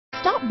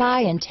Stop by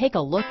and take a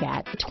look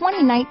at the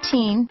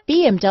 2019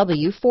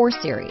 BMW 4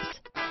 Series.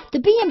 The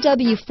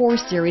BMW 4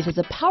 Series is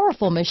a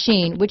powerful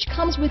machine which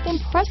comes with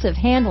impressive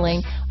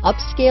handling,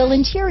 upscale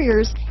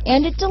interiors,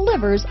 and it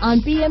delivers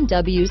on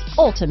BMW's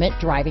ultimate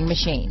driving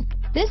machine.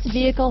 This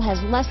vehicle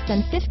has less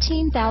than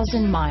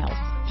 15,000 miles.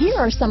 Here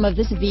are some of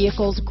this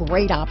vehicle's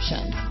great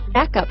options: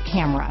 backup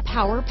camera,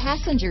 power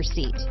passenger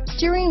seat,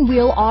 steering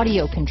wheel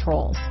audio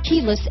controls,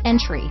 keyless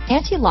entry,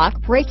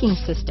 anti-lock braking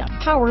system,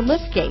 power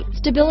liftgate,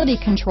 stability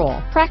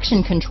control,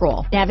 traction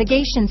control,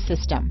 navigation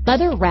system,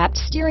 leather-wrapped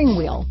steering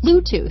wheel,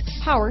 Bluetooth,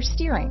 power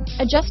steering,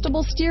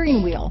 adjustable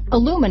steering wheel,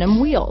 aluminum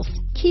wheels,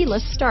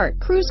 keyless start,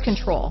 cruise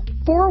control,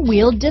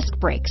 four-wheel disc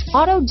brakes,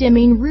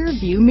 auto-dimming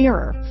rear-view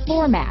mirror,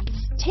 floor mats.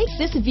 Take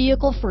this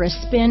vehicle for a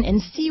spin and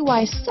see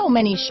why so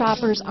many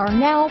shoppers are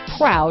now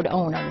proud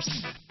owners.